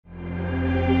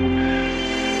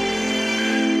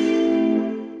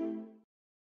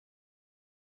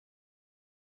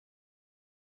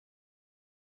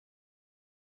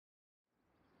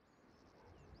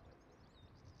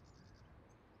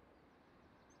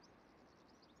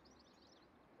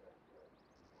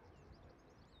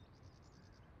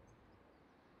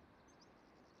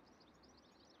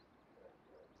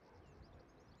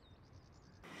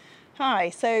Hi,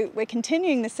 so we're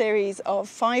continuing the series of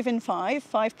 5 in 5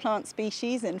 plant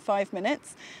species in 5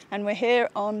 minutes, and we're here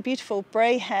on beautiful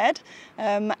Bray Head,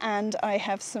 and I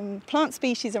have some plant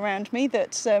species around me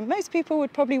that most people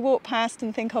would probably walk past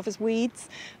and think of as weeds,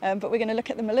 but we're going to look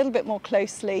at them a little bit more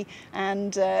closely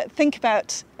and think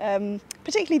about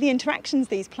particularly the interactions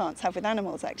these plants have with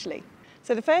animals actually.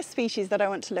 So the first species that I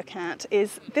want to look at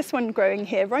is this one growing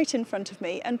here right in front of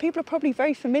me, and people are probably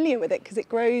very familiar with it because it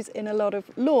grows in a lot of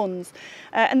lawns,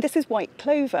 and this is white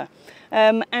clover,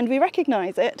 and we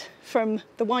recognise it from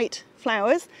the white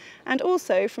flowers and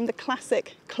also from the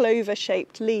classic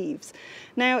clover-shaped leaves.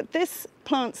 Now this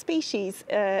plant species,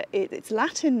 its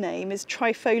Latin name is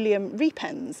Trifolium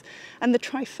repens, and the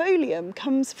trifolium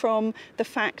comes from the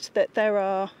fact that there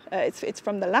are, it's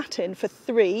from the Latin for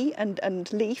three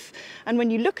and leaf, and when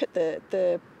you look at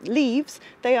the leaves,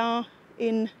 they are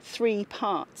in 3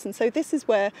 parts, and so this is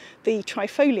where the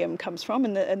trifolium comes from,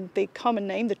 and the common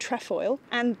name, the trefoil,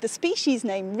 and the species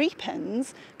name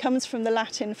repens comes from the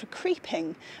Latin for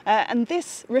creeping, and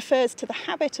this refers to the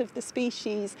habit of the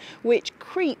species which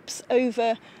creeps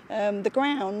over the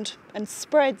ground and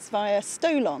spreads via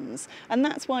stolons, and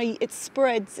that's why it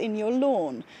spreads in your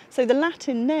lawn. So the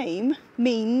Latin name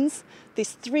means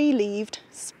this 3-leaved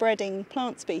spreading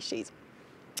plant species.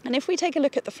 And if we take a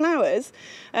look at the flowers,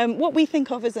 what we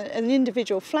think of as an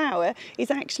individual flower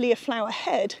is actually a flower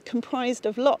head comprised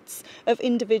of lots of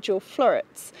individual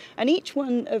florets. And each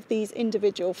one of these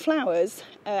individual flowers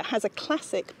has a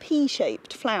classic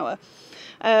pea-shaped flower.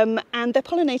 And they're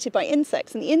pollinated by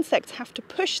insects, and the insects have to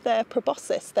push their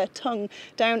proboscis, their tongue,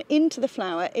 down into the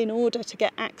flower in order to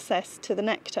get access to the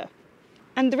nectar.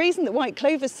 And the reason that white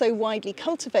clover is so widely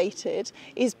cultivated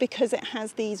is because it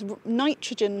has these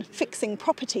nitrogen fixing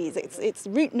properties. Its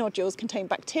root nodules contain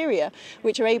bacteria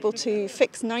which are able to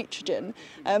fix nitrogen,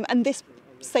 and this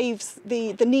saves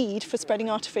the need for spreading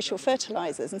artificial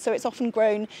fertilisers, and so it's often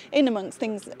grown in amongst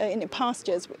things, in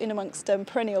pastures, in amongst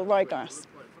perennial ryegrass.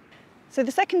 So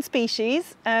the second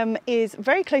species is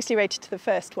very closely related to the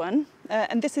first one,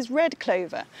 and this is red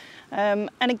clover. And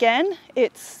again,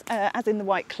 it's as in the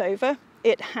white clover,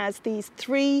 it has these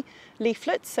 3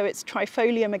 leaflets, so it's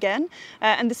trifolium again,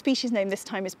 and the species name this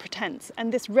time is pretense.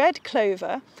 And this red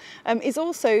clover is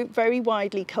also very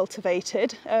widely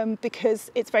cultivated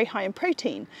because it's very high in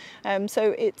protein.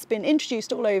 So it's been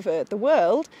introduced all over the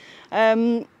world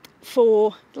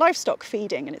for livestock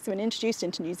feeding, and it's been introduced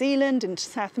into New Zealand, into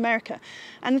South America.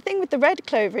 And the thing with the red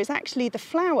clover is actually the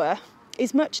flower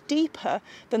is much deeper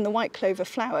than the white clover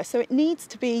flower, so it needs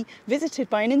to be visited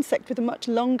by an insect with a much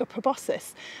longer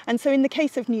proboscis. And so in the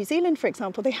case of New Zealand, for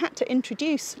example, they had to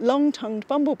introduce long-tongued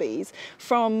bumblebees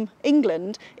from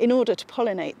England in order to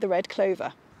pollinate the red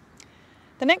clover.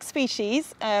 The next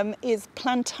species is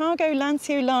Plantago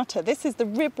lanceolata. This is the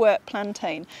Ribwork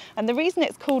Plantain, and the reason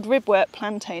it's called Ribwork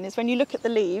Plantain is when you look at the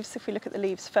leaves, if we look at the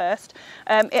leaves first,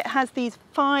 it has these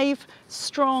 5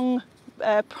 strong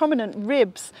prominent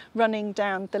ribs running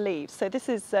down the leaves. So this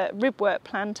is Ribwork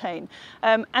Plantain,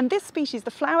 and this species, the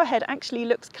flower head, actually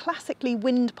looks classically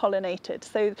wind pollinated.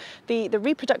 So the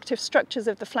reproductive structures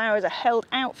of the flowers are held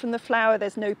out from the flower.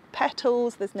 There's no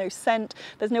petals, there's no scent,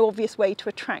 there's no obvious way to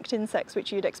attract insects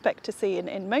which you'd expect to see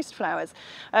in most flowers,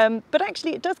 but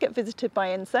actually it does get visited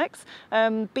by insects.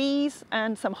 Bees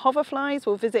and some hoverflies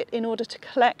will visit in order to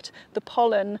collect the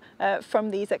pollen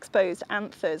from these exposed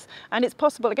anthers, and it's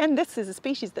possible, again, this is a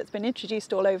species that's been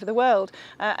introduced all over the world,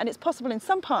 and it's possible in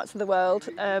some parts of the world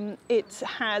it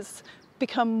has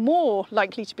become more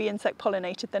likely to be insect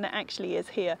pollinated than it actually is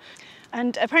here.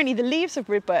 And apparently the leaves of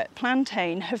Ribwork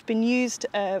Plantain have been used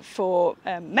for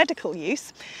medical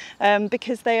use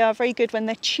because they are very good when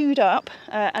they're chewed up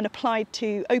and applied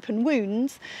to open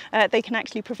wounds. They can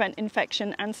actually prevent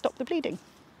infection and stop the bleeding.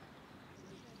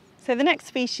 So the next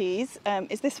species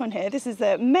is this one here. This is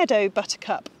a meadow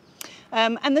buttercup.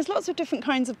 And there's lots of different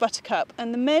kinds of buttercup,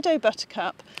 and the meadow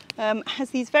buttercup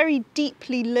has these very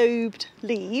deeply lobed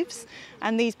leaves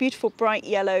and these beautiful bright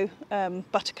yellow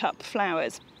buttercup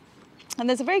flowers. And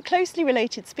there's a very closely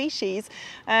related species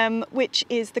which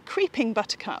is the creeping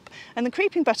buttercup. And the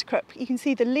creeping buttercup, you can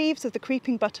see the leaves of the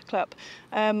creeping buttercup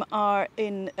are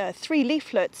in 3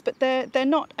 leaflets, but they're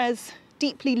not as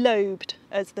deeply lobed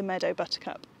as the meadow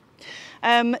buttercup.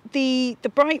 The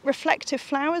bright reflective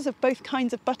flowers of both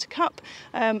kinds of buttercup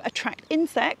attract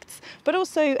insects, but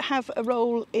also have a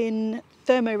role in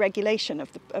thermoregulation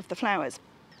of the flowers.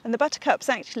 And the buttercups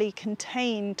actually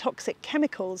contain toxic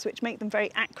chemicals which make them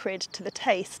very acrid to the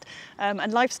taste,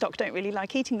 and livestock don't really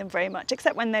like eating them very much,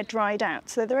 except when they're dried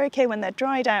out. So they're okay when they're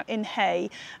dried out in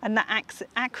hay, and that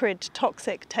acrid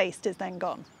toxic taste is then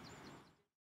gone.